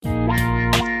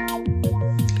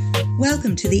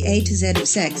Welcome to the A to Z of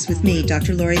Sex with me,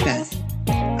 Dr. Lori Beth.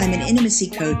 I'm an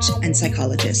intimacy coach and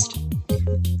psychologist.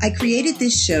 I created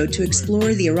this show to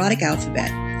explore the erotic alphabet,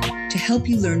 to help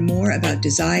you learn more about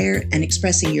desire and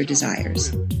expressing your desires,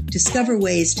 discover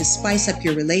ways to spice up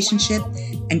your relationship,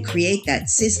 and create that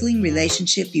sizzling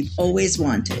relationship you've always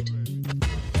wanted.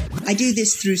 I do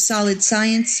this through solid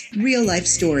science, real-life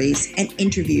stories, and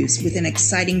interviews with an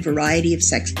exciting variety of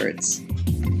sexperts.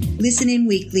 Listen in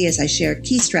weekly as I share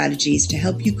key strategies to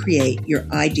help you create your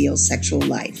ideal sexual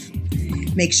life.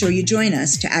 Make sure you join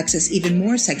us to access even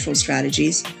more sexual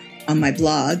strategies on my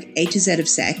blog, A to Z of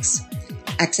Sex,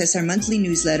 access our monthly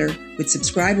newsletter with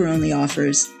subscriber-only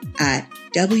offers at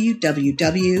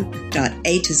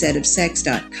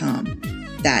www.atozofsex.com.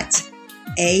 That's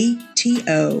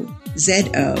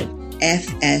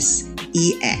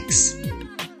ATOZOFSEX.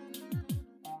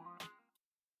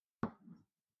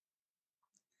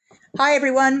 Hi,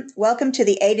 everyone. Welcome to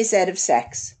the A to Z of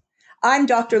Sex. I'm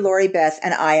Dr. Lori Beth,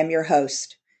 and I am your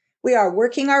host. We are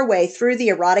working our way through the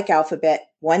erotic alphabet,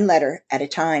 one letter at a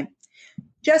time.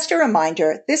 Just a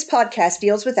reminder, this podcast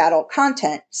deals with adult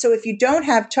content, so if you don't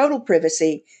have total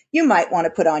privacy, you might want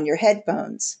to put on your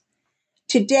headphones.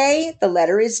 Today, the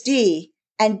letter is D,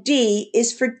 and D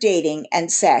is for dating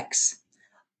and sex.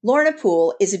 Lorna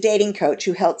Poole is a dating coach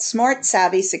who helps smart,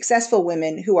 savvy, successful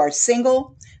women who are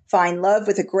single find love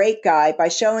with a great guy by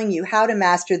showing you how to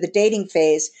master the dating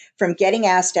phase from getting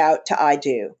asked out to I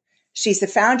do. She's the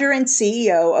founder and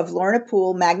CEO of Lorna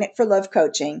Poole Magnet for Love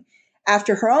Coaching.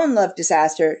 After her own love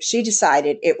disaster, she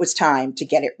decided it was time to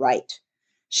get it right.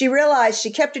 She realized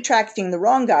she kept attracting the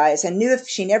wrong guys and knew if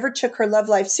she never took her love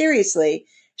life seriously,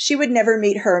 she would never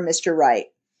meet her Mr. Right.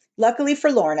 Luckily for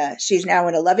Lorna, she's now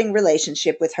in a loving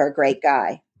relationship with her great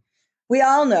guy. We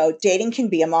all know dating can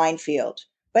be a minefield,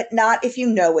 but not if you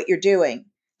know what you're doing.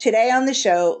 Today on the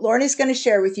show, Lorna is going to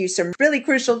share with you some really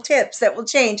crucial tips that will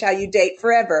change how you date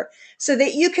forever so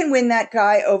that you can win that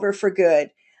guy over for good.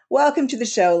 Welcome to the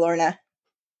show, Lorna.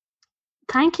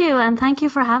 Thank you, and thank you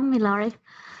for having me, Laurie.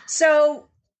 So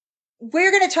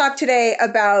we're going to talk today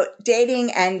about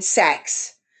dating and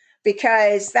sex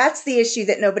because that's the issue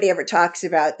that nobody ever talks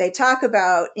about. They talk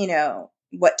about,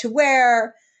 what to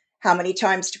wear, how many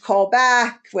times to call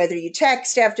back, whether you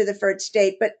text after the first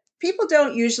date, but people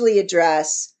don't usually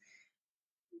address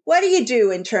what do you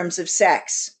do in terms of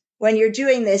sex when you're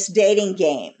doing this dating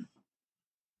game?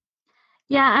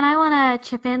 Yeah, and I want to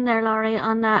chip in there, Laurie,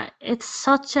 on that. It's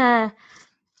such a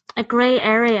gray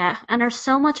area, and there's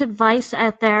so much advice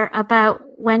out there about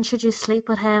when should you sleep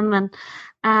with him, and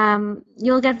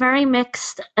you'll get very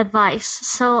mixed advice.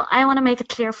 So I want to make it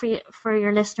clear for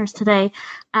your listeners today,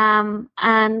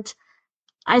 and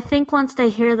I think once they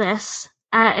hear this,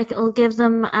 it will give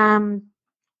them a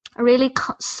really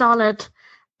solid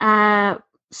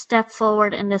step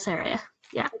forward in this area.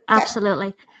 Yeah, okay.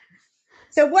 Absolutely.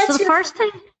 So what's the first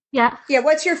thing? Yeah.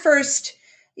 What's your first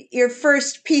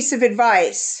piece of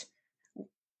advice?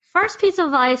 First piece of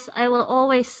advice I will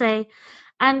always say,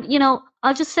 and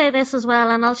I'll just say this as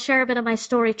well, and I'll share a bit of my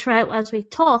story throughout as we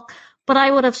talk, but I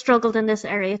would have struggled in this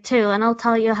area too, and I'll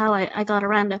tell you how I got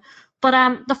around it.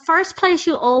 But the first place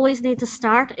you always need to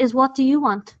start is, what do you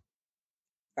want?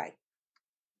 Right.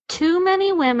 Too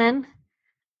many women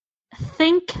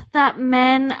think that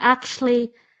men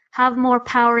actually have more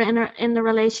power in the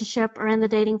relationship or in the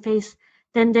dating phase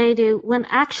than they do, when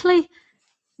actually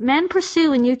men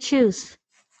pursue and you choose.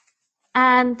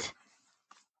 And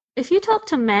if you talk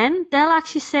to men, they'll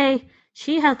actually say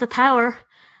she has the power,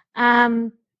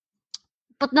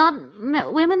 but not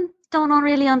women don't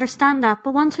really understand that.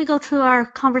 But once we go through our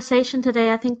conversation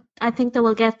today, I think they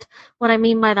will get what I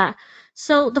mean by that.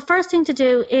 So the first thing to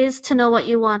do is to know what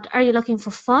you want. Are you looking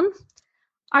for fun?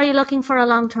 Are you looking for a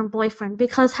long-term boyfriend?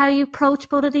 Because how you approach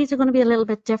both of these are going to be a little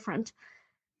bit different.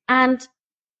 And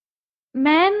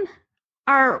men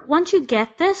are, once you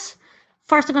get this,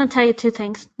 first I'm going to tell you two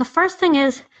things. The first thing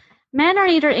is, men are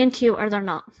either into you or they're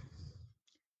not.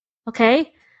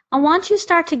 Okay? And once you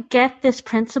start to get this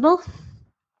principle,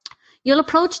 you'll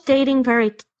approach dating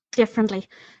very differently.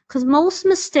 Because most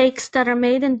mistakes that are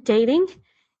made in dating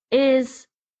is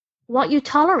what you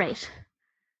tolerate.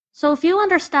 So if you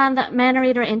understand that men are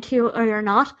either into you or you're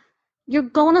not, you're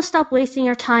going to stop wasting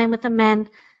your time with the men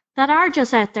that are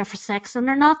just out there for sex, and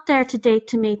they're not there to date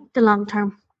to meet the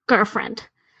long-term girlfriend.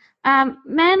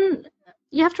 Men,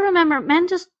 you have to remember, men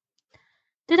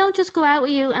they don't just go out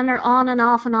with you and they're on and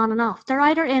off and on and off. They're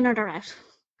either in or they're out.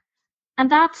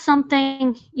 And that's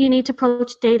something you need to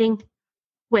approach dating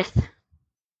with.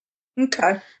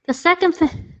 Okay. The second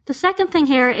thing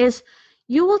here is,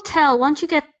 you will tell, once you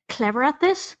get clever at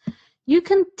this, You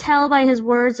can tell by his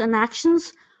words and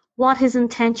actions what his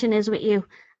intention is with you.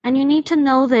 And you need to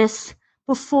know this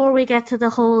before we get to the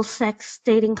whole sex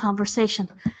dating conversation.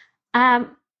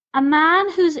 A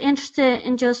man who's interested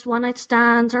in just one night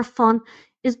stands or fun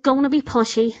is going to be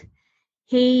pushy.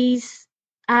 He's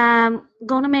going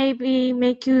to maybe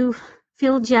make you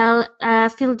feel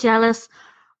jealous,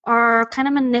 or kind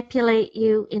of manipulate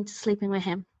you into sleeping with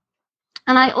him.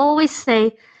 And I always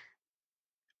say,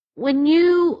 when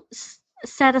you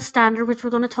set a standard, which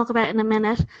we're going to talk about in a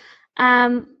minute,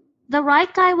 the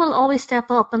right guy will always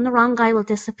step up and the wrong guy will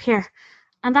disappear.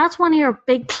 And that's one of your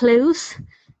big clues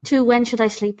to when should I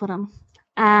sleep with him,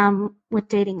 with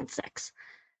dating and sex.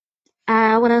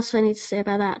 What else do I need to say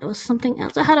about that? There was something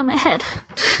else I had in my head.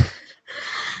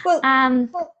 Well,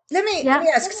 let me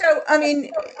ask. So, I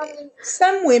mean,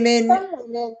 some women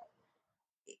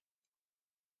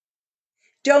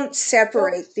don't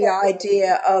separate the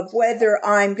idea of whether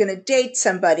I'm going to date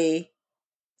somebody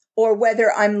or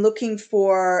whether I'm looking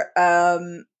for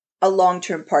a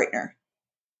long-term partner,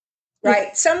 right?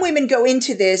 Yeah. Some women go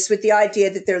into this with the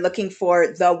idea that they're looking for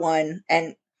the one,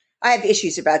 and I have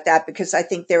issues about that because I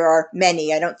think there are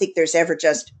many. I don't think there's ever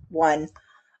just one.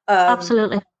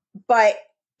 Absolutely. But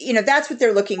you know, that's what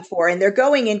they're looking for, and they're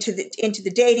going into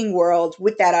the dating world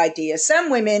with that idea.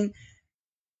 Some women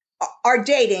are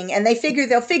dating and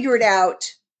they'll figure it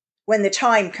out when the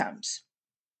time comes.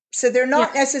 So they're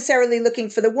not necessarily looking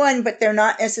for the one, but they're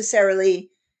not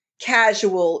necessarily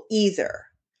casual either.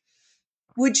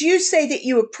 Would you say that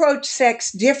you approach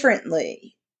sex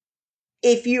differently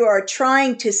if you are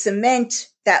trying to cement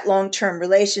that long-term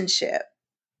relationship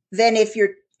than if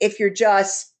you're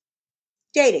just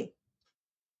dating?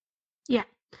 Yeah.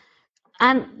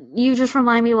 And you just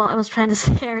remind me what I was trying to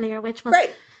say earlier, which was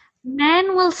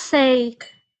men will say,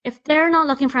 if they're not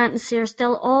looking for anything serious,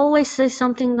 they'll always say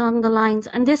something along the lines,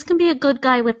 and this can be a good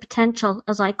guy with potential,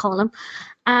 as I call him.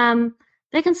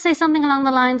 They can say something along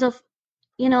the lines of,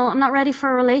 you know, I'm not ready for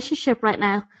a relationship right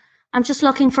now. I'm just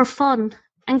looking for fun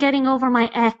and getting over my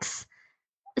ex.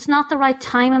 It's not the right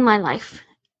time in my life.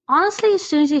 Honestly, as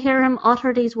soon as you hear him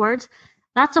utter these words,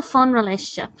 that's a fun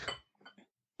relationship.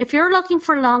 If you're looking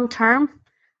for long term,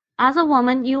 as a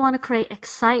woman, you want to create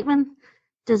excitement,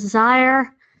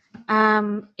 desire,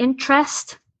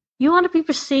 interest. You want to be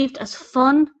perceived as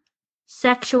fun,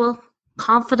 sexual,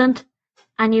 confident,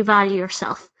 and you value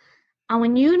yourself. And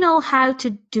when you know how to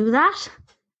do that,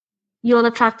 you'll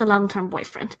attract a long-term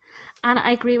boyfriend. And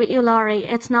I agree with you, Laurie.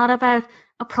 It's not about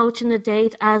approaching the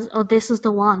date as, oh, this is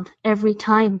the one every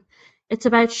time. It's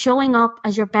about showing up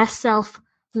as your best self,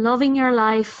 loving your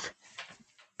life,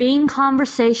 being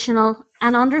conversational,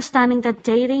 and understanding that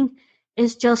dating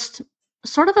is just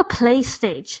sort of a play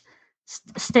stage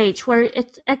where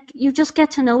you just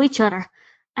get to know each other.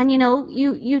 And, you know,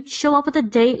 you show up at the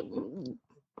date,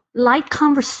 light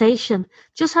conversation,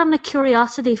 just having a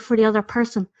curiosity for the other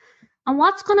person. And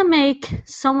what's going to make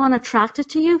someone attracted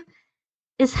to you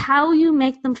is how you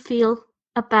make them feel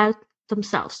about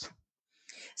themselves.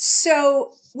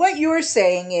 So what you're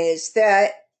saying is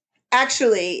that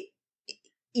actually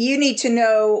you need to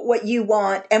know what you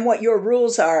want and what your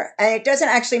rules are. And it doesn't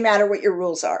actually matter what your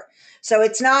rules are. So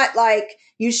it's not like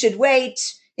you should wait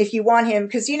if you want him.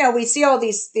 Because, you know, we see all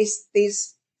these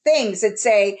things that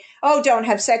say, oh, don't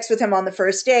have sex with him on the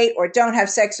first date, or don't have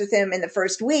sex with him in the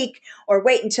first week, or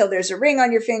wait until there's a ring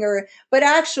on your finger. But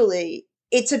actually,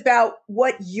 it's about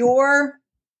what your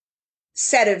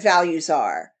set of values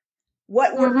are,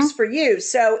 what works for you.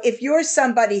 So if you're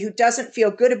somebody who doesn't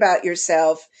feel good about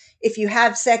yourself, if you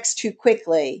have sex too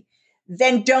quickly,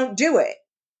 then don't do it.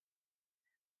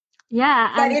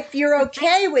 Yeah. But if you're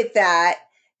okay with that,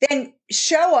 then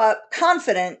show up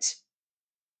confident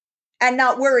and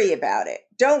not worry about it.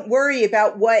 Don't worry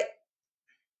about what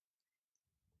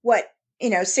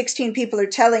 16 people are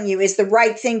telling you is the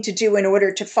right thing to do in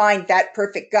order to find that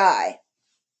perfect guy.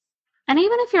 And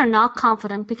even if you're not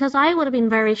confident, because I would have been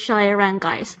very shy around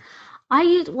guys,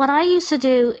 what I used to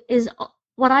do is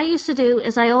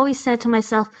I always said to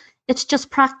myself, it's just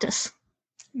practice.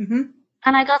 Mm-hmm.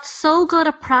 And I got so good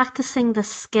at practicing the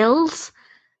skills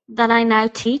that I now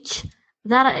teach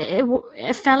that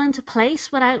it fell into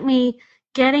place without me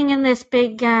getting in this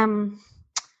big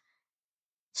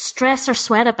stress or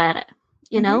sweat about it,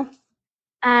 you know?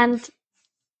 And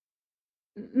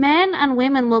men and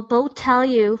women will both tell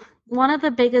you one of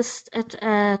the biggest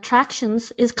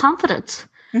attractions is confidence.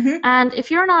 And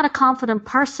if you're not a confident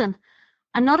person,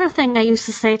 another thing I used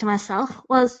to say to myself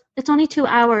was, it's only 2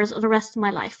 hours of the rest of my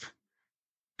life.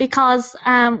 Because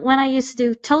when I used to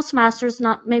do Toastmasters,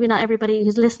 maybe not everybody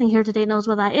who's listening here today knows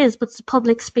what that is, but it's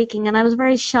public speaking, and I was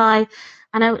very shy.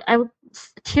 and I would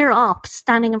tear up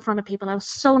standing in front of people. I was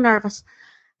so nervous.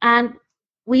 And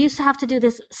we used to have to do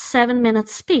this 7-minute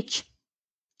speech.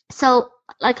 So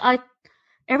like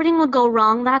everything would go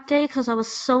wrong that day because I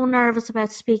was so nervous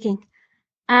about speaking.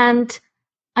 And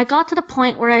I got to the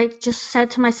point where I just said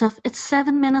to myself, it's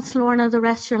 7 minutes, Lorna, the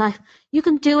rest of your life. You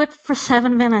can do it for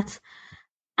 7 minutes.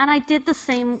 And I did the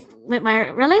same with my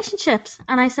relationships.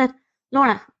 And I said,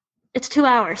 Lorna, it's 2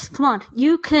 hours. Come on,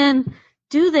 you can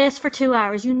do this for 2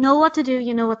 hours. You know what to do.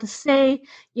 You know what to say.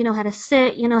 You know how to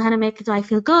sit. You know how to make the guy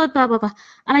feel good, blah, blah, blah.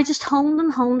 And I just honed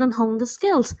and honed and honed the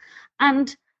skills.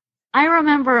 And I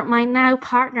remember my now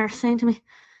partner saying to me,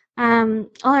 oh,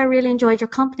 I really enjoyed your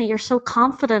company. You're so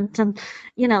confident and,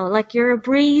 you know, like you're a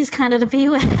breeze kind of to be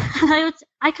with. And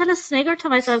I kind of sniggered to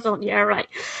myself going, yeah, right.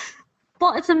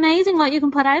 But it's amazing what you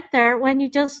can put out there when you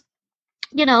just,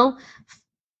 you know,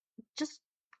 just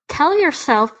tell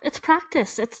yourself it's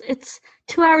practice. It's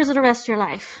 2 hours of the rest of your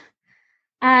life.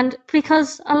 And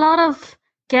because a lot of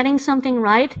getting something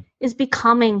right is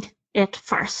becoming it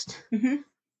first. Mm-hmm.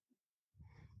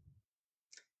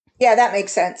 Yeah, that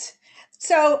makes sense.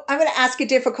 So I'm going to ask a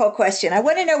difficult question. I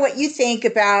want to know what you think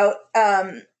about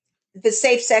the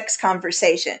safe sex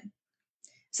conversation.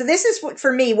 So this is what,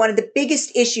 for me, one of the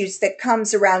biggest issues that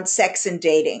comes around sex and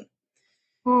dating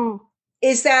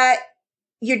is that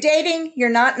you're dating, you're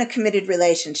not in a committed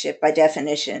relationship by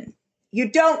definition. You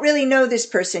don't really know this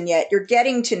person yet. You're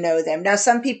getting to know them. Now,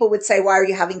 some people would say, why are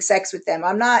you having sex with them?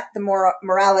 I'm not the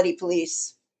morality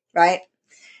police, right?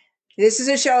 This is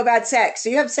a show about sex. So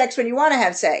you have sex when you want to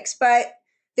have sex. But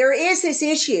there is this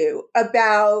issue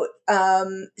about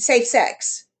safe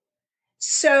sex.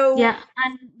 So yeah,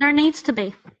 and there needs to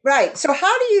be. Right. So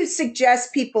how do you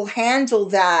suggest people handle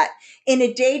that in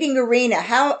a dating arena?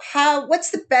 What's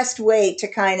the best way to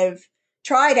kind of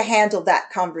try to handle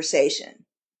that conversation?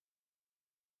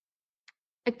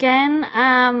 Again,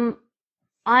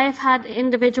 I've had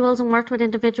individuals and worked with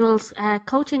individuals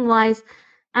coaching wise,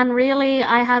 and really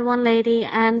I had one lady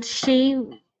and she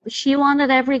wanted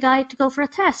every guy to go for a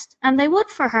test, and they would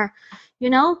for her,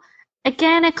 you know.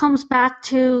 Again, it comes back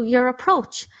to your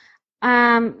approach.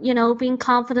 You know, being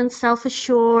confident,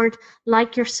 self-assured,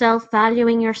 like yourself,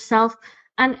 valuing yourself,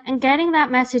 and getting that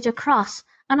message across.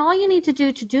 And all you need to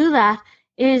do that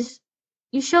is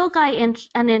you show a guy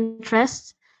an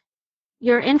interest.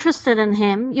 You're interested in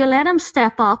him. You let him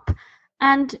step up,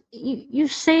 and you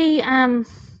say,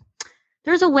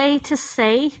 there's a way to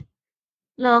say,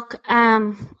 look,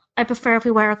 I prefer if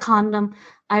we wear a condom.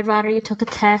 I'd rather you took a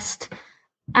test.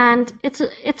 And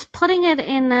it's putting it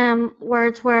in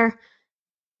words where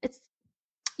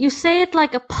you say it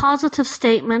like a positive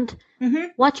statement,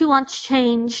 what you want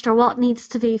changed or what needs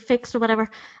to be fixed or whatever,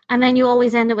 and then you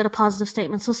always end it with a positive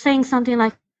statement. So saying something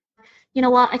like, you know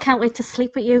what, I can't wait to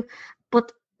sleep with you,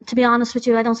 but to be honest with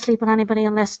you, I don't sleep with anybody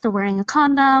unless they're wearing a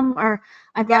condom, or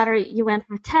I'd rather you went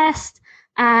for a test.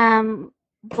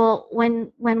 But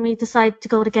when we decide to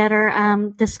go together,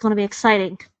 this is going to be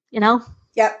exciting, you know?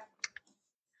 Yep.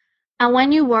 And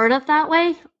when you word it that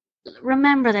way,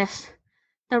 remember this.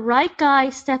 The right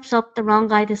guy steps up, the wrong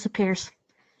guy disappears.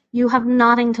 You have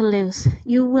nothing to lose.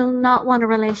 You will not want a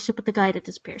relationship with the guy that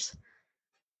disappears.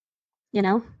 You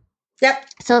know? Yep.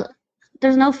 So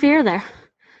there's no fear there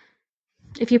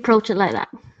if you approach it like that.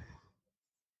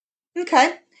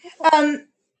 Okay.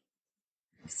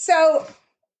 So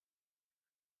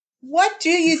what do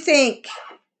you think?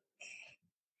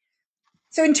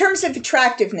 So in terms of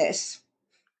attractiveness,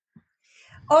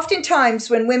 oftentimes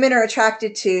when women are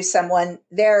attracted to someone,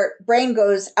 their brain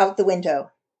goes out the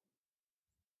window.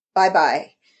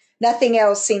 Bye-bye. Nothing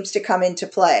else seems to come into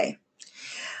play.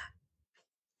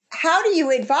 How do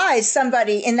you advise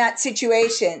somebody in that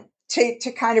situation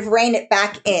to kind of rein it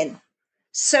back in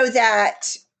so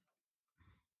that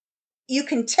you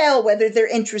can tell whether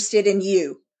they're interested in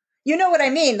you? You know what I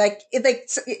mean? Like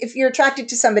if you're attracted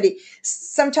to somebody,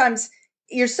 sometimes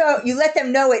you let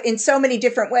them know it in so many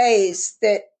different ways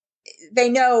that they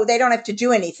know they don't have to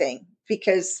do anything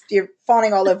because you're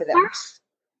fawning all over them.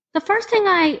 The first thing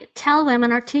I tell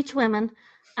women or teach women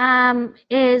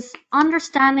is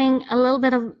understanding a little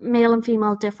bit of male and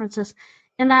female differences,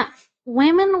 in that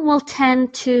women will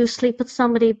tend to sleep with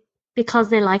somebody because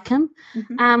they like him.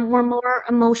 We're more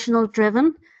emotional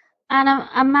driven, and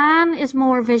a man is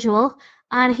more visual,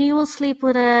 and he will sleep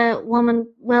with a woman,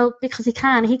 well, because he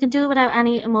can do it without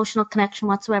any emotional connection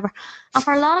whatsoever. And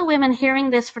for a lot of women hearing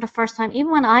this for the first time,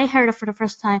 even when I heard it for the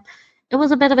first time, it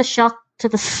was a bit of a shock to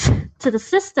the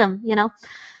system, you know.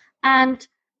 And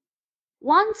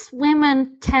once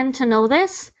women tend to know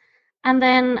this, and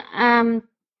then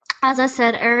as I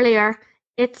said earlier,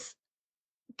 it's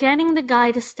getting the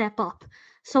guy to step up.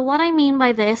 So what I mean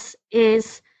by this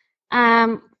is,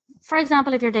 for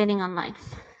example, if you're dating online,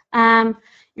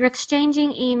 you're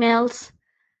exchanging emails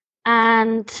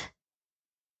and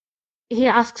he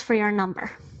asks for your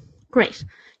number. Great.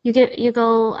 You give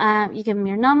him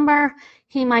your number.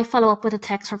 He might follow up with a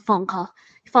text or phone call.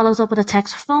 He follows up with a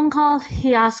text or phone call.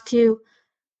 He asks you,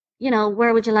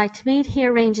 where would you like to meet? He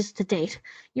arranges the date.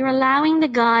 You're allowing the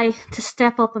guy to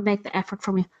step up and make the effort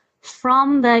from you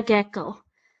from the get-go.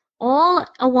 All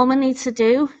a woman needs to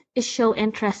do is show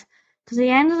interest. Because at the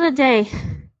end of the day,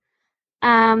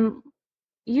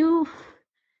 you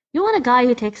want a guy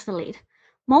who takes the lead.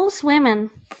 Most women,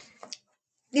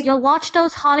 you'll watch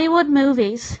those Hollywood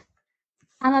movies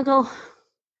and they'll go,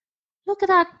 look at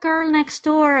that girl next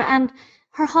door and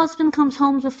her husband comes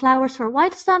home with flowers for her. Why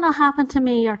does that not happen to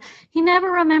me? Or he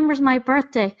never remembers my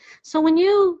birthday. So when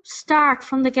you start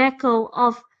from the get-go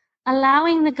of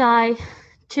allowing the guy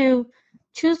to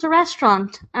choose the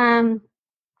restaurant,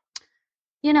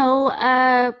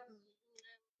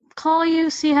 call you,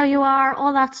 see how you are,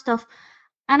 all that stuff.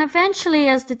 And eventually,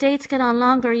 as the dates get on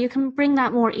longer, you can bring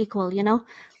that more equal,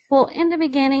 But in the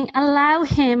beginning, allow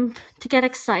him to get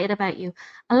excited about you.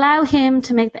 Allow him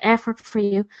to make the effort for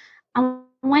you. And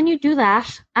when you do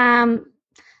that, I'm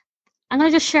going to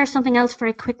just share something else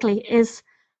very quickly, is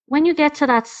when you get to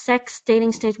that sex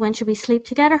dating stage, when should we sleep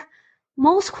together?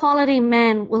 Most quality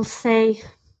men will say,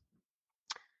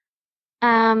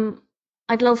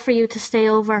 I'd love for you to stay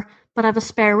over, but I have a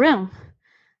spare room.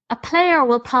 A player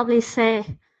will probably say,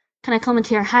 can I come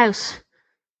into your house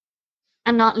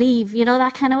and not leave,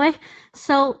 that kind of way.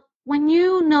 So when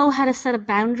you know how to set a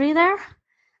boundary there,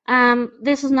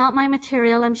 this is not my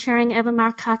material. I'm sharing Evan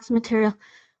Marcotte's material.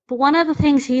 But one of the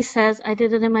things he says, I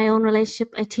did it in my own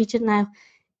relationship, I teach it now,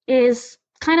 is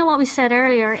kind of what we said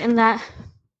earlier, in that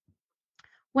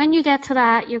when you get to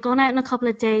that, you're going out on a couple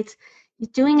of dates, you're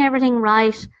doing everything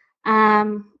right.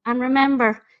 And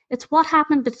remember, it's what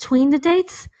happened between the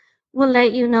dates will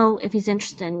let you know if he's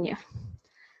interested in you.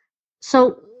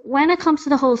 So when it comes to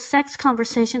the whole sex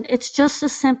conversation, it's just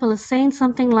as simple as saying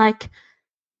something like,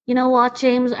 you know what,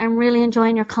 James, I'm really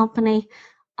enjoying your company.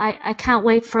 I can't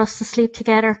wait for us to sleep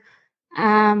together.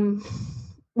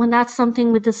 When that's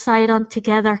something we decide on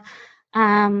together,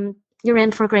 you're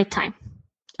in for a great time.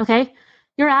 Okay?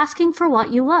 You're asking for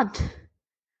what you want.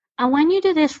 And when you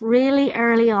do this really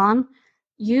early on,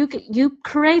 you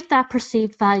create that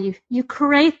perceived value. You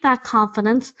create that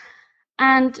confidence.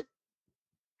 And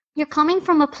you're coming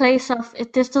from a place of,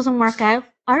 if this doesn't work out,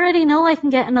 I already know I can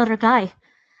get another guy.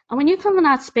 And when you come in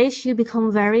that space, you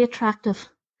become very attractive.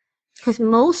 Because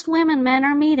most women men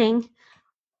are meeting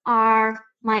are,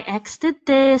 my ex did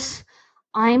this,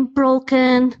 I'm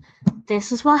broken,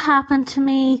 this is what happened to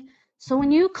me. So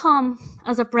when you come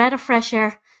as a breath of fresh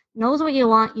air, knows what you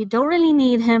want, you don't really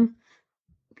need him,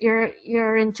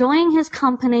 you're enjoying his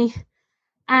company.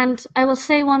 And I will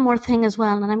say one more thing as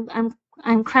well, and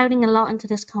I'm crowding a lot into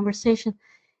this conversation,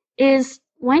 is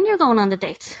when you're going on the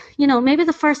date, maybe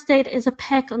the first date is a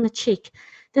peck on the cheek.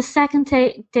 The second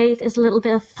date is a little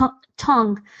bit of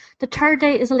tongue. The third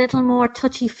date is a little more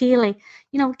touchy-feely.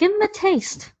 Give him a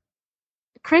taste.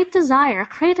 Create desire,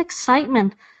 create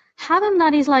excitement. Have him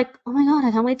that he's like, oh my God,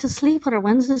 I can't wait to sleep with her.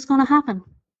 When's this going to happen?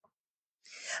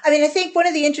 I mean, I think one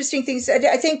of the interesting things,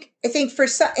 I think for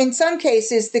in some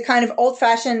cases, the kind of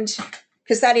old-fashioned,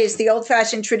 because that is the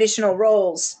old-fashioned traditional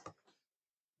roles,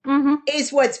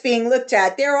 is what's being looked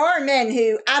at. There are men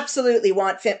who absolutely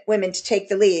want women to take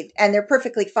the lead, and they're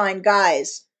perfectly fine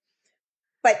guys,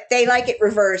 but they like it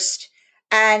reversed.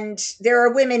 And there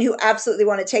are women who absolutely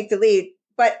want to take the lead.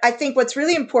 But I think what's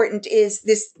really important is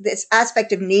this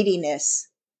aspect of neediness.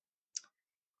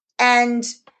 And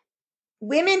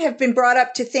women have been brought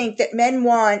up to think that men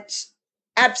want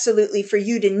absolutely for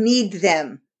you to need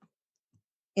them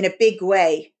in a big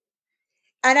way.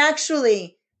 And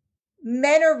actually,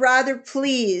 men are rather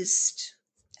pleased,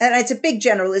 and it's a big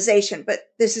generalization, but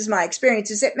this is my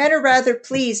experience, is that men are rather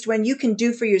pleased when you can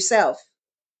do for yourself.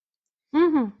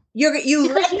 You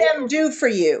let them do for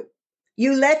you.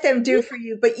 You let them do for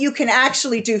you, but you can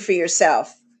actually do for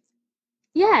yourself.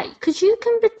 Yeah, because you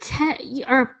can pretend,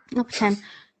 or not pretend,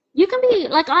 you can be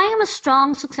like, I am a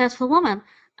strong, successful woman.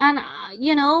 And,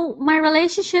 my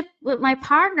relationship with my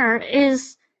partner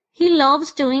is, he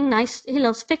loves he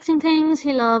loves fixing things.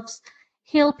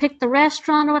 He'll pick the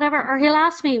restaurant or whatever, or he'll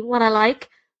ask me what I like,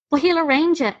 but he'll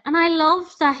arrange it. And I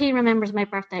love that he remembers my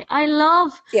birthday. I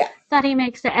love that he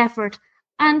makes the effort.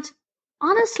 And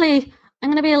honestly, I'm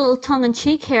going to be a little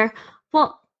tongue-in-cheek here,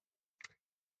 but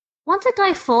once a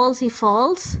guy falls, he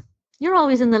falls. You're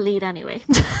always in the lead anyway.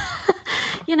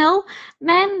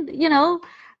 Men,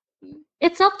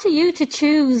 it's up to you to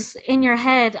choose in your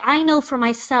head. I know for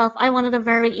myself, I wanted a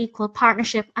very equal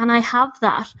partnership, and I have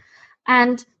that.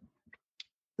 And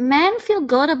men feel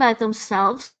good about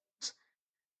themselves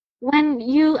when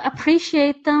you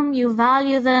appreciate them, you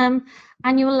value them,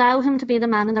 and you allow him to be the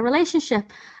man in the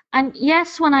relationship. And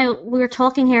yes, when we were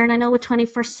talking here, and I know with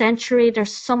 21st century,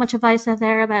 there's so much advice out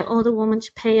there about, oh, the woman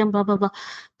should pay and blah blah blah.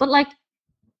 But like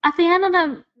at the end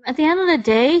of the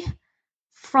day,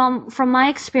 from my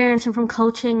experience and from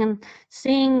coaching and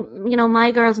seeing,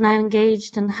 my girls now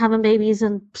engaged and having babies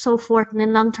and so forth and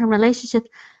in long-term relationships,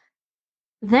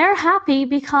 they're happy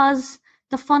because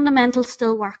the fundamentals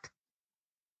still work.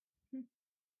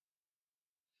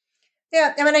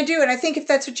 Yeah, I mean, I do. And I think if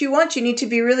that's what you want, you need to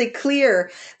be really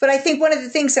clear. But I think one of the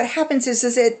things that happens is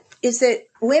that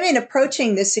women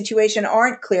approaching this situation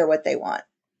aren't clear what they want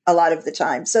a lot of the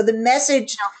time. So the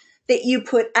message that you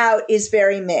put out is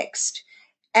very mixed.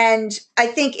 And I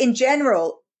think in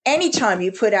general, anytime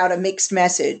you put out a mixed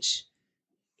message,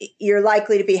 you're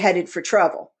likely to be headed for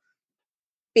trouble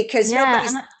because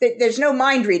there's no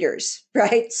mind readers,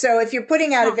 right? So if you're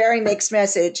putting out a very mixed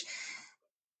message,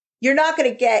 you're not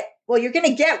going to get, you're going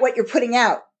to get what you're putting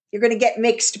out. You're going to get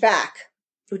mixed back,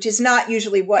 which is not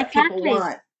usually what people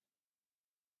want.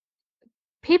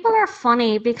 People are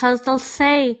funny because they'll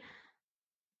say,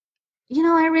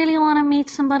 I really want to meet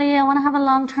somebody. I want to have a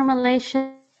long-term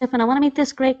relationship and I want to meet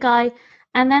this great guy.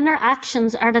 And then their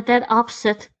actions are the dead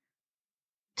opposite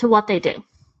to what they do.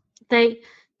 They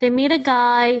meet a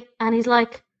guy and he's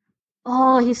like,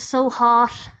 oh, he's so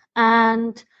hot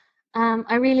and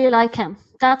I really like him.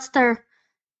 That's their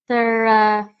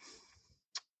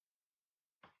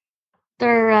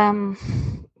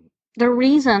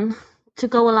reason to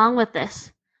go along with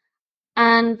this.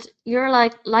 And you're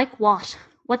like what?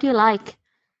 What do you like?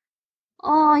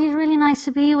 Oh, he's really nice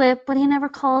to be with, but he never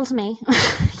calls me.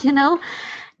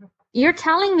 You're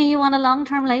telling me you want a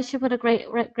long-term relationship with a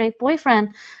great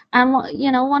boyfriend. And,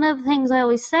 one of the things I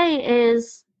always say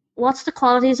is, what's the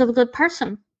qualities of a good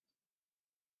person?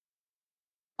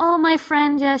 Oh, my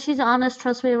friend, yeah, she's honest,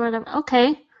 trustworthy, whatever.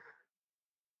 Okay.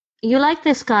 You like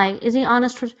this guy. Is he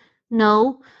honest?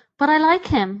 No, but I like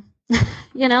him.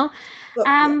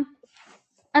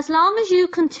 As long as you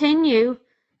continue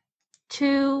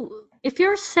to,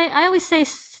 I always say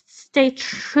stay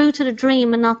true to the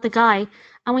dream and not the guy.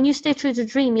 And when you stay true to the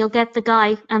dream, you'll get the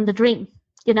guy and the dream,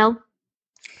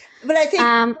 But I think,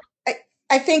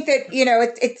 I think that,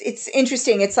 it's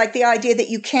interesting. It's like the idea that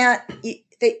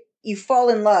that you fall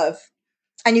in love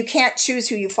and you can't choose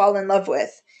who you fall in love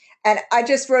with. And I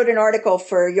just wrote an article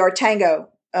for Your Tango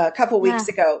a couple of weeks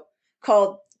ago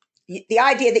called The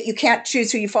Idea That You Can't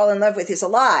Choose Who You Fall in Love With Is a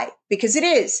Lie, because it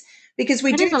is. Because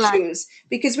we do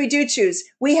choose.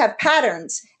 We have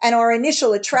patterns and our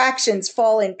initial attractions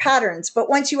fall in patterns. But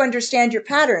once you understand your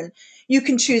pattern, you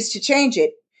can choose to change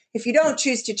it. If you don't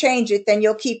choose to change it, then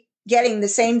you'll keep getting the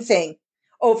same thing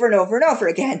over and over and over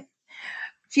again.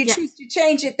 If you choose to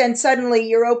change it, then suddenly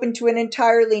you're open to an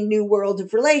entirely new world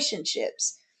of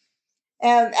relationships.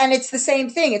 And it's the same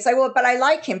thing. It's like, well, but I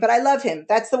like him, but I love him.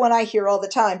 That's the one I hear all the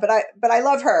time. But I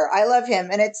love her. I love him.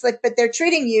 And it's like, but they're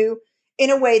treating you in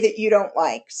a way that you don't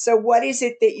like. So what is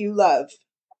it that you love?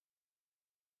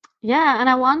 Yeah, and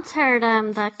I once heard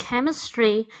that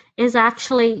chemistry is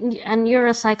actually, and you're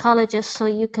a psychologist, so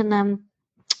you can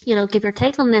give your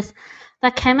take on this,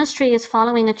 that chemistry is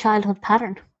following a childhood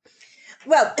pattern.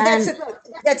 Well,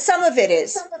 that's some of it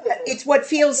is. It's what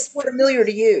feels familiar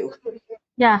to you.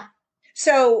 Yeah.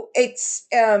 So it's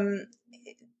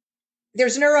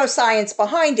there's neuroscience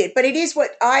behind it, but it is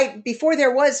before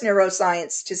there was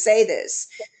neuroscience to say this,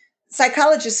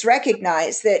 psychologists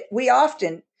recognize that we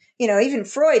often, even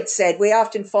Freud said we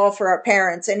often fall for our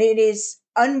parents, and it is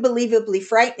unbelievably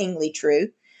frighteningly true.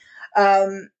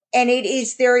 And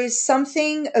there is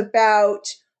something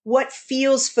about what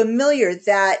feels familiar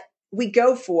that we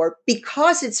go for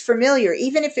because it's familiar,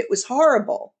 even if it was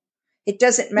horrible. It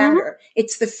doesn't matter. Mm-hmm.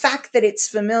 It's the fact that it's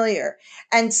familiar.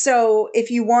 And so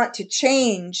if you want to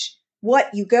change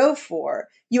what you go for,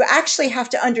 you actually have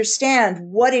to understand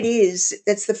what it is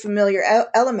that's the familiar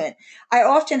element. I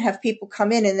often have people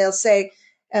come in and they'll say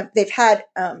they've had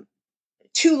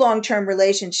 2 long-term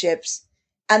relationships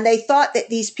and they thought that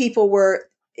these people were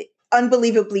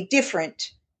unbelievably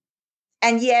different.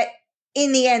 And yet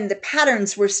in the end, the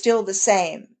patterns were still the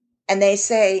same. And they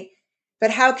say, but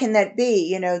how can that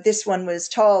be? This one was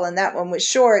tall and that one was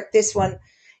short. This one,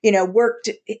 worked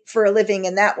for a living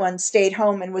and that one stayed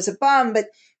home and was a bum. But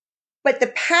but the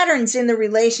patterns in the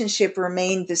relationship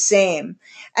remain the same.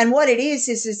 And what it is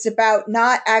it's about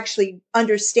not actually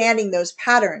understanding those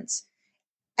patterns.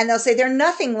 And they'll say,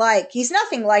 he's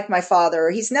nothing like my father,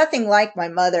 or he's nothing like my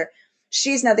mother.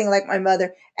 She's nothing like my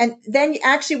mother. And then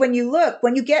actually, when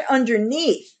you get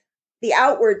underneath the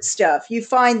outward stuff, you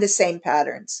find the same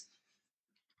patterns.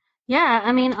 Yeah,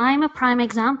 I mean, I'm a prime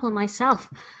example myself.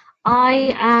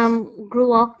 I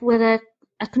grew up with a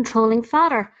controlling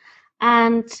father,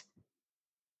 and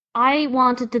I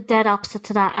wanted the dead opposite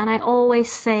to that. And I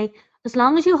always say, as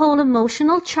long as you hold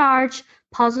emotional charge,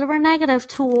 positive or negative,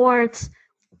 towards,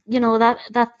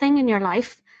 that thing in your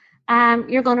life,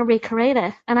 you're going to recreate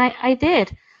it. And I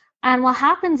did. And what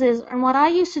happens is, and what I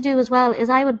used to do as well, is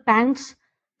I would bounce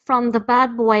from the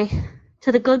bad boy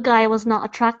to the good guy I was not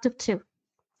attractive to,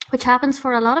 which happens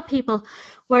for a lot of people,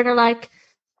 where they're like,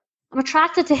 I'm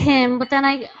attracted to him, but then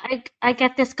I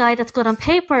get this guy that's good on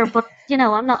paper, but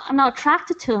I'm not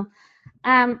attracted to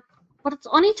him. But it's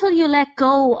only till you let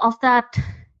go of that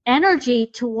energy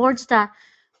towards that,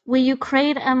 will you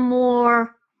create a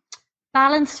more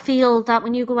balanced field, that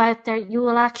when you go out there, you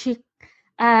will actually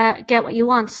get what you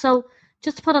want. So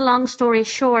just to put a long story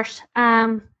short,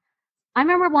 I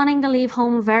remember wanting to leave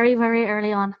home very, very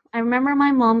early on. I remember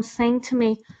my mom saying to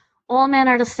me, all men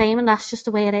are the same, and that's just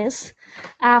the way it is.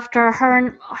 After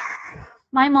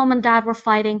my mom and dad were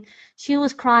fighting, she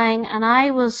was crying, and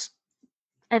I was,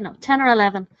 I don't know, 10 or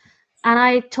 11. And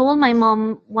I told my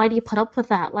mom, why do you put up with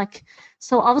that?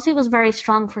 So obviously it was very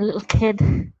strong for a little kid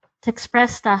to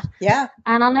express that. Yeah.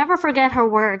 And I'll never forget her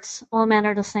words, all men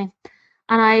are the same.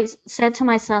 And I said to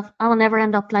myself, I will never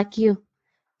end up like you.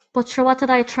 But sure, what did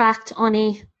I attract?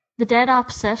 Only the dead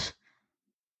opposite,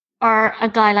 or a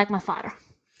guy like my father.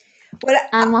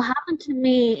 And what happened to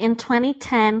me in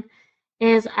 2010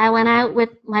 is I went out with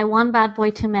my one bad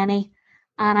boy too many,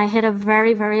 and I hit a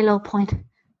very, very low point.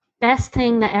 Best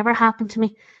thing that ever happened to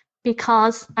me,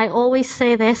 because I always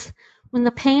say this, when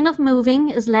the pain of moving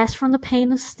is less from the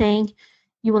pain of staying,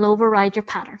 you will override your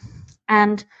pattern.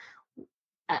 And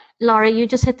Laura, you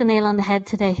just hit the nail on the head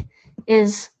today,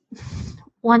 is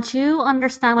once you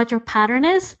understand what your pattern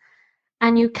is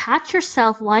and you catch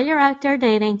yourself while you're out there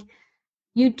dating,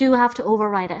 you do have to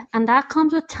override it. And that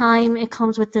comes with time, it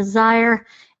comes with desire,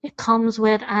 it comes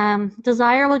with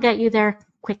desire will get you there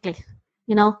quickly.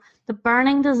 The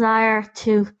burning desire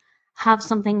to have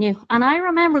something new. And I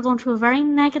remember going through a very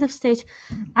negative stage,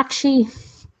 actually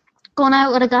going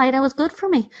out with a guy that was good for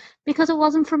me because it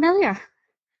wasn't familiar.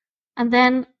 And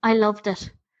then I loved it.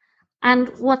 And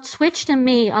what switched in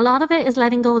me, a lot of it is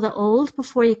letting go of the old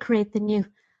before you create the new.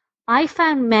 I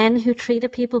found men who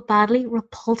treated people badly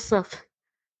repulsive,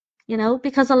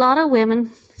 because a lot of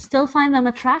women still find them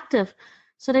attractive.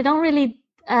 So they don't really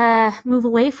move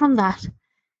away from that.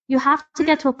 You have to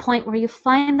get to a point where you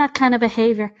find that kind of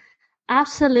behavior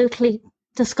absolutely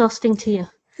disgusting to you.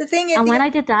 The thing is, and when I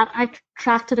did that, I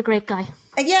attracted a great guy.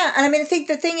 Yeah, and I mean, I think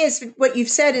the thing is, what you've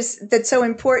said is that's so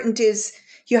important is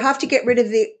you have to get rid of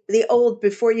the old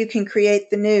before you can create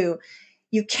the new.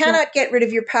 You cannot get rid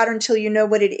of your pattern until you know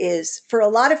what it is. For a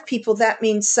lot of people, that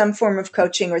means some form of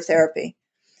coaching or therapy,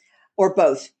 or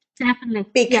both. Definitely.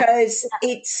 Because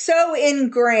it's so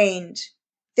ingrained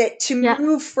that to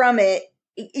move from it,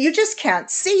 you just can't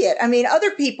see it. I mean,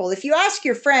 other people, if you ask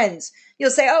your friends,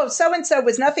 you'll say, oh, so-and-so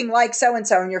was nothing like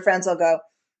so-and-so. And your friends will go,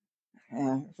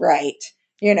 right.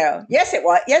 Yes, it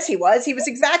was. Yes, he was. He was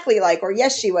exactly like, or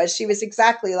yes, she was. She was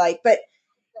exactly like, but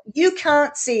you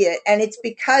can't see it. And it's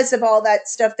because of all that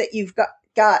stuff that you've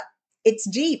got. It's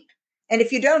deep. And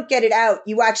if you don't get it out,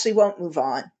 you actually won't move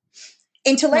on.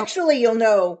 Intellectually, you'll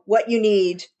know what you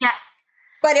need. Yeah.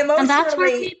 But emotionally. And that's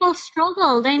where people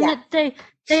struggle.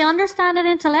 They understand it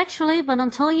intellectually, but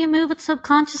until you move it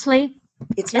subconsciously,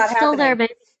 it's still there,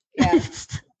 baby.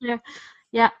 Yeah.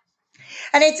 Yeah.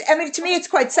 And to me, it's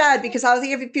quite sad because I'll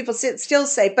hear people still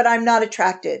say, but I'm not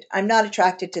attracted. I'm not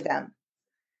attracted to them.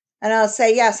 And I'll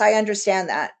say, yes, I understand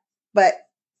that, but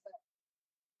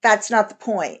that's not the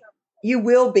point. You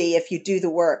will be if you do the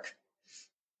work.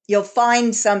 You'll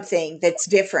find something that's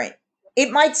different.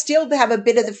 It might still have a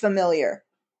bit of the familiar.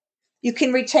 You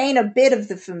can retain a bit of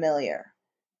the familiar.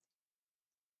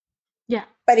 Yeah.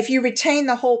 But if you retain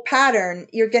the whole pattern,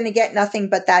 you're going to get nothing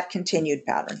but that continued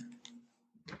pattern.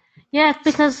 Yeah,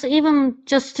 because even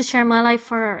just to share my life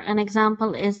for an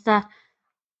example is that,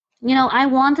 I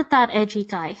wanted that edgy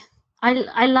guy.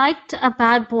 I liked a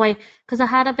bad boy because I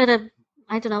had a bit of,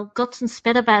 I don't know, guts and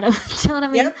spit about him. Do you know what I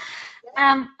mean? Yep.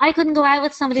 I couldn't go out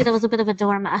with somebody that was a bit of a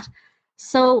doormat.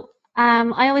 So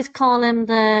I always call him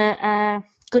the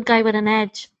good guy with an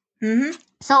edge. Mm-hmm.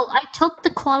 So I took the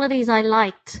qualities I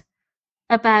liked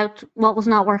about what was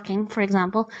not working, for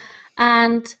example.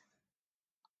 And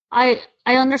I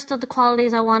understood the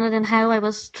qualities I wanted and how I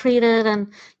was treated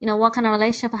and, what kind of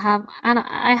relationship I have. And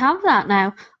I have that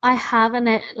now. I have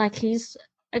he's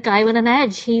a guy with an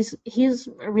edge. He's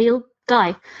a real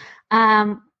guy.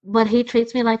 But he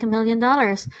treats me like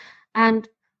 $1,000,000. And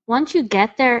once you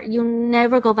get there, you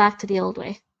never go back to the old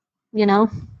way, you know?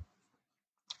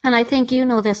 And I think you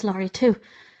know this, Laurie, too.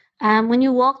 When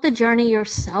you walk the journey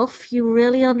yourself, you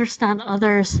really understand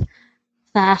others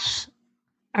that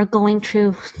are going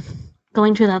through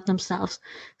that themselves,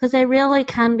 because they really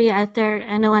can be out there.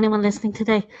 I know anyone listening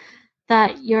today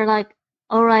that you're like,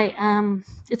 all right,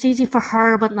 it's easy for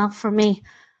her but not for me.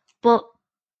 But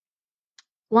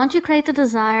once you create the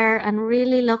desire and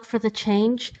really look for the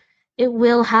change, it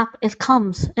will happen. It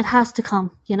comes. It has to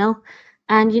come,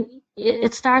 and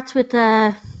it starts with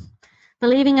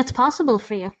believing it's possible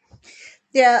for you.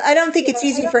 Yeah, I don't think it's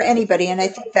easy for anybody, and I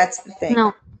think that's the thing.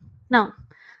 No.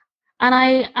 And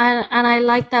I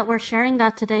like that we're sharing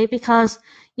that today, because,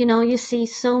 you see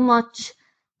so much,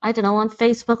 I don't know, on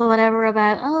Facebook or whatever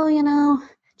about,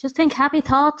 just think happy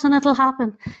thoughts and it'll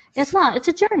happen. It's not. It's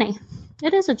a journey.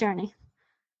 It is a journey.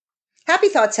 Happy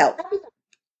thoughts help.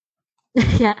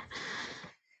 Yeah.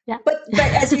 But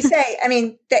as you say, I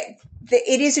mean,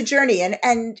 it is a journey,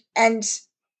 and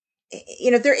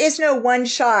there is no one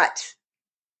shot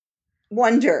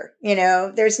wonder.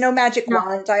 There's no magic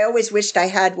wand. I always wished I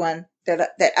had one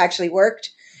that actually worked.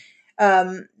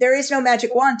 There is no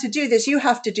magic wand to do this. You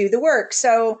have to do the work.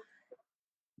 So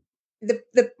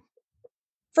the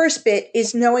first bit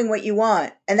is knowing what you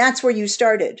want, and that's where you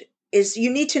started. Is you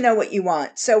need to know what you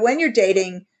want. So when you're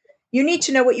dating, you need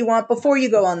to know what you want before you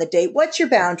go on the date. What's your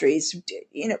boundaries?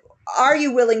 Are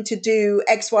you willing to do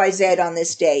X, Y, Z on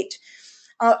this date?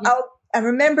 I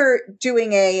remember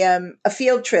doing a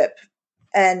field trip,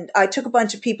 and I took a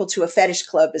bunch of people to a fetish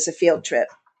club as a field trip.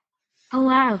 Oh,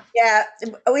 wow. Yeah,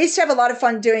 we used to have a lot of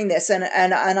fun doing this, and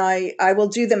I will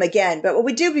do them again. But what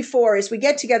we do before is we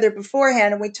get together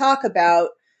beforehand and we talk about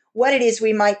what it is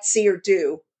we might see or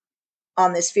do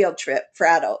on this field trip for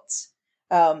adults.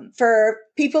 For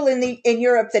people in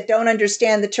Europe that don't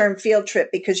understand the term field trip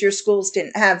because your schools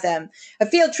didn't have them, a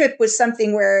field trip was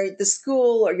something where the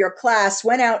school or your class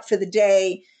went out for the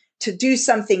day to do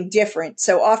something different.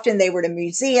 So often they were to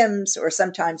museums or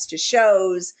sometimes to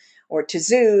shows or to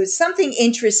zoos, something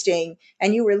interesting,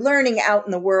 and you were learning out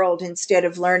in the world instead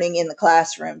of learning in the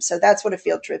classroom. So that's what a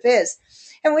field trip is.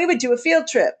 And we would do a field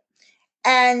trip.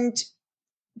 And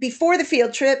before the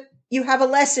field trip, you have a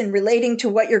lesson relating to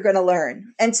what you're going to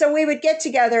learn. And so we would get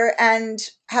together and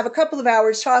have a couple of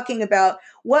hours talking about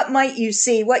what might you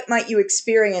see, what might you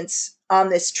experience on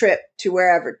this trip to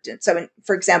wherever. So,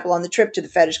 for example, on the trip to the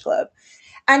fetish club,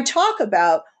 and talk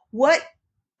about what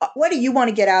do you want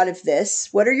to get out of this?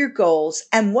 What are your goals?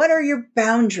 And what are your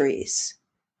boundaries?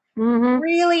 Mm-hmm.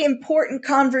 Really important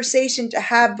conversation to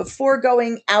have before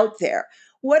going out there.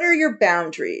 What are your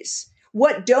boundaries?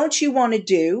 What don't you want to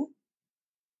do?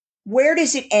 Where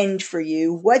does it end for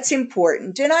you? What's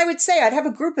important? And I would say I'd have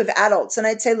a group of adults and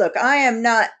I'd say, look, I am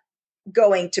not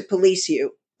going to police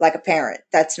you like a parent.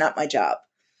 That's not my job.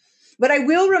 But I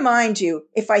will remind you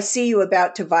if I see you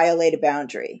about to violate a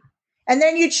boundary. And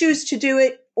then you choose to do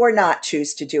it or not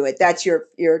choose to do it. That's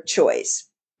your choice.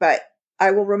 But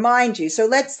I will remind you. So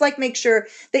let's make sure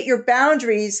that your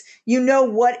boundaries, you know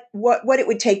what it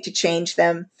would take to change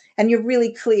them, and you're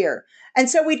really clear. And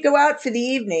so we'd go out for the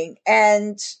evening,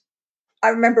 and I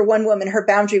remember one woman, her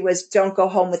boundary was don't go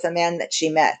home with a man that she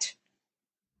met.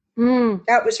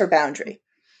 That was her boundary.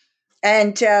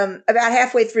 And about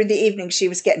halfway through the evening, she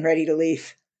was getting ready to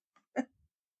leave.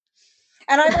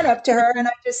 And I went up to her and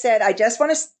I just said, I just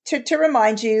want to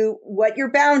remind you what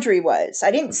your boundary was.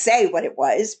 I didn't say what it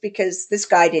was because this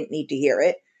guy didn't need to hear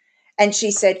it. And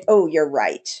she said, oh, you're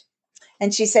right.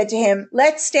 And she said to him,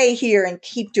 let's stay here and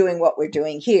keep doing what we're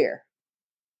doing here.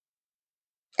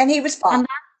 And he was fine.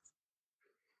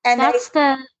 And that's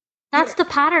the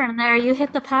pattern there. You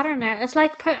hit the pattern there. It's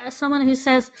like someone who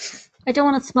says, I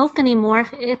don't want to smoke anymore.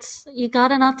 You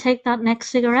gotta not take that next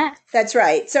cigarette. That's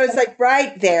right. So it's like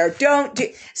right there. Don't do.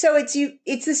 So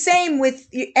it's the same with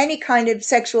any kind of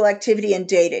sexual activity and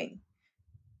dating.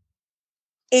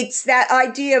 It's that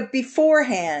idea of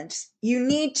beforehand. You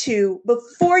need to,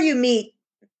 before you meet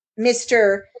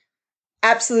Mr.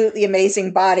 Absolutely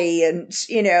amazing body and,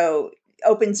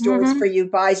 opens doors for you,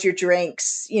 buys your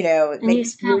drinks, and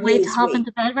makes you can't wait to hop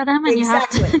into bed with them, and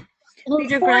exactly. You have to hold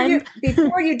your ground.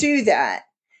 Before you do that,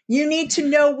 you need to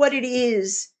know what it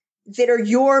is that are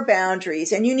your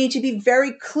boundaries, and you need to be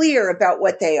very clear about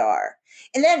what they are.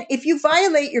 And then if you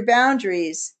violate your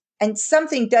boundaries and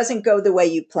something doesn't go the way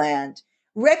you planned,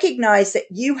 recognize that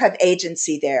you have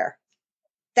agency there.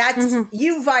 That's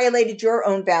you violated your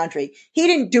own boundary. He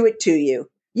didn't do it to you.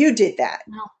 You did that.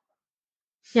 No.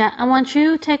 Yeah, and once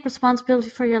you take responsibility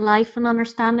for your life and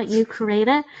understand that you create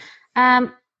it,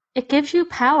 it gives you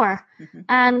power.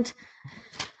 And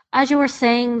as you were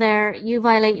saying there, you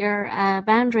violate your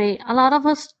boundary. A lot of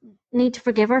us need to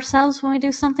forgive ourselves when we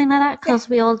do something like that, because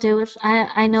we all do it.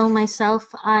 I know myself.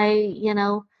 I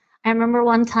remember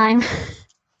one time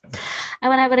I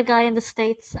went out with a guy in the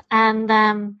States,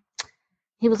 and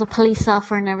he was a police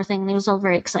officer and everything, and it was all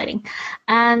very exciting.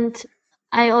 And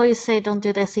I always say don't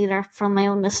do this either from my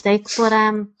own mistake. But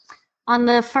on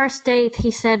the first date, he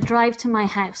said, drive to my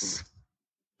house,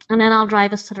 and then I'll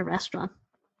drive us to the restaurant.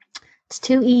 It's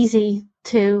too easy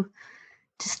to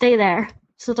stay there,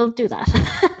 so don't do that.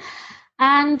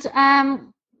 And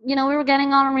we were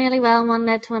getting on really well, one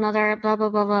led to another, blah blah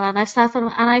blah blah. And I sat and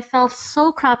I felt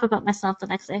so crap about myself the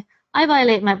next day. I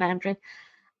violated my boundary,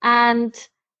 and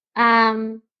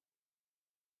a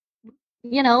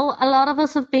lot of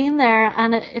us have been there,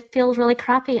 and it feels really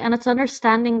crappy. And it's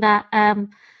understanding that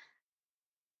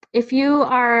if you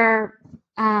are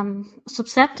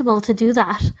susceptible to do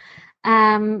that,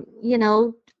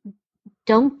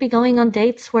 don't be going on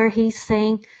dates where he's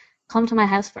saying, come to my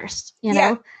house first,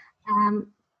 know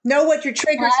what your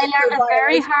triggers. I learned a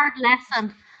very hard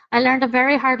lesson. I learned a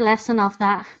very hard lesson off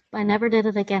that. I never did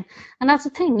it again. And that's the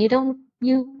thing. You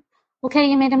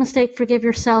made a mistake, forgive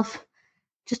yourself.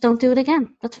 Just don't do it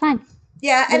again. That's fine.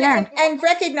 Yeah. And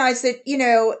recognize that,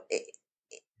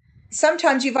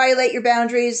 sometimes you violate your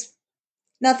boundaries.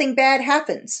 Nothing bad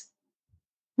happens.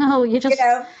 No, you just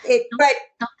don't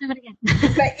do it again.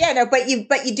 but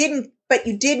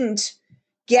you didn't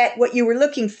get what you were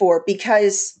looking for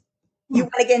because you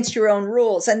went against your own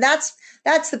rules. And that's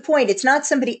the point. It's not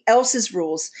somebody else's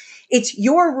rules. It's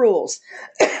your rules.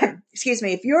 Excuse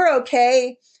me. If you're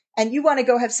okay and you want to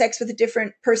go have sex with a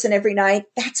different person every night,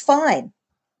 that's fine.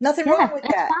 Nothing wrong with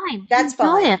that. Fine. That's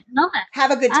fine. Love it.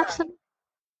 Have a good time. Absolutely.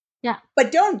 Yeah.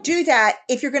 But don't do that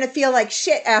if you're going to feel like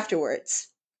shit afterwards.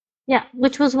 Yeah,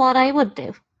 which was what I would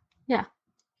do. Yeah.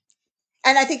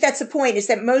 And I think that's the point, is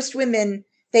that most women,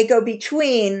 they go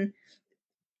between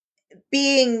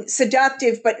being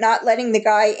seductive but not letting the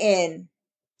guy in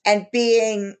and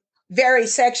being very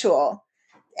sexual,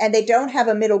 and they don't have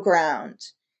a middle ground.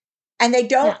 And they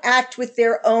don't act with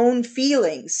their own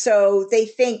feelings. So they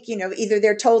think, either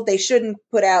they're told they shouldn't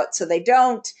put out, so they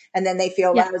don't, and then they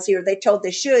feel lousy, or they're told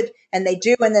they should, and they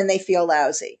do, and then they feel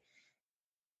lousy.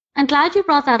 I'm glad you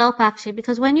brought that up, actually,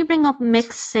 because when you bring up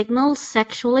mixed signals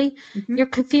sexually, you're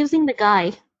confusing the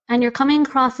guy, and you're coming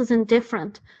across as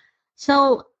indifferent.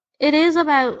 So it is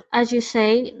about, as you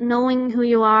say, knowing who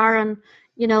you are and,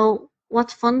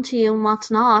 what's fun to you and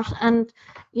what's not, and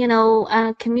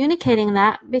communicating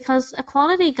that, because a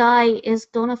quality guy is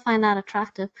going to find that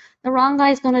attractive. The wrong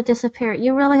guy is going to disappear.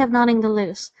 You really have nothing to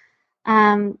lose.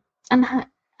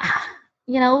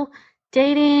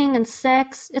 Dating and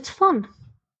sex, it's fun.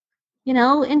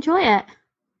 Enjoy it.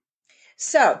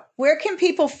 So where can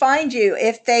people find you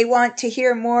if they want to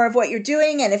hear more of what you're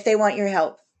doing and if they want your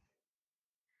help?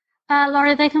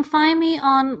 Laura, they can find me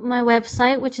on my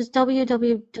website, which is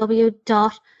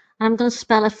www. I'm going to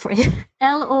spell it for you.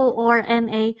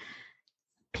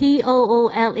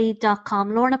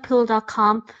 LornaPoole.com,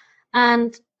 lornapoole.com.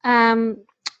 And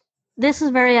this is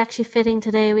very actually fitting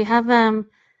today. We have a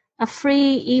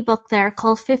free ebook there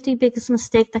called 50 Biggest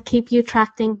Mistakes That Keep You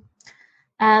Attracting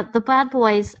the Bad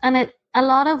Boys. And a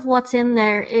lot of what's in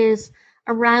there is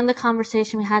around the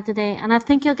conversation we had today. And I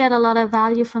think you'll get a lot of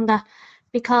value from that,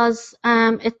 because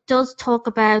it does talk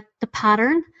about the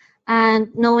pattern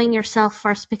and knowing yourself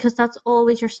first, because that's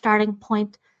always your starting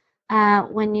point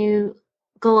when you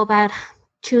go about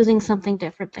choosing something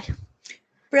differently.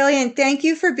 Brilliant. Thank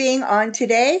you for being on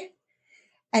today.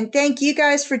 And thank you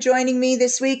guys for joining me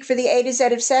this week for the A to Z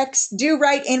of Sex. Do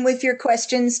write in with your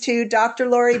questions to Dr.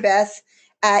 Lori Beth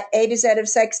at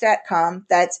atozofsex.com.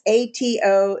 That's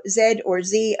ATOZ or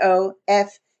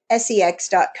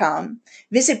ZOFSEX.com.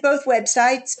 Visit both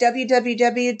websites,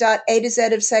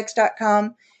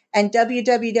 www.atozofsex.com and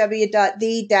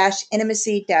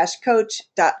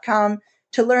www.the-intimacy-coach.com,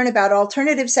 to learn about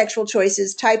alternative sexual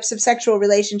choices, types of sexual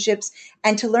relationships,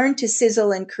 and to learn to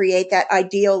sizzle and create that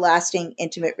ideal, lasting,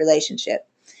 intimate relationship.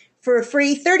 For a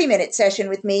free 30-minute session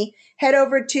with me, head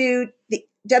over to the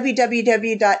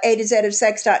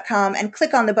www.atozofsex.com and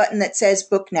click on the button that says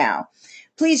Book Now.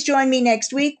 Please join me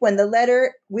next week when the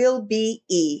letter will be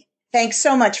E. Thanks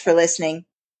so much for listening.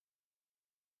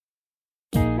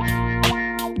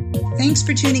 Thanks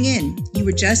for tuning in. You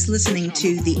were just listening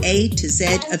to the A to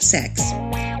Z of Sex.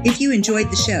 If you enjoyed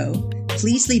the show,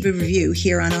 please leave a review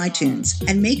here on iTunes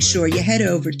and make sure you head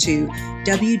over to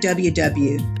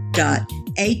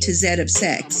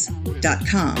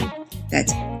www.atozofsex.com.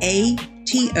 That's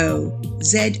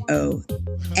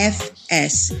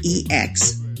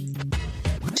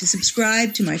ATOZOFSEX. To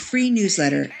subscribe to my free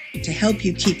newsletter to help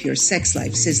you keep your sex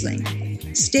life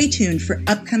sizzling. Stay tuned for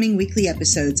upcoming weekly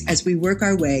episodes as we work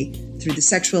our way through the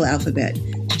sexual alphabet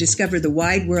to discover the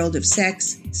wide world of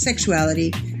sex,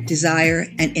 sexuality, desire,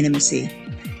 and intimacy.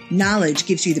 Knowledge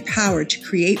gives you the power to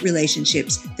create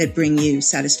relationships that bring you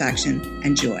satisfaction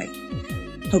and joy.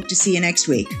 Hope to see you next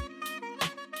week.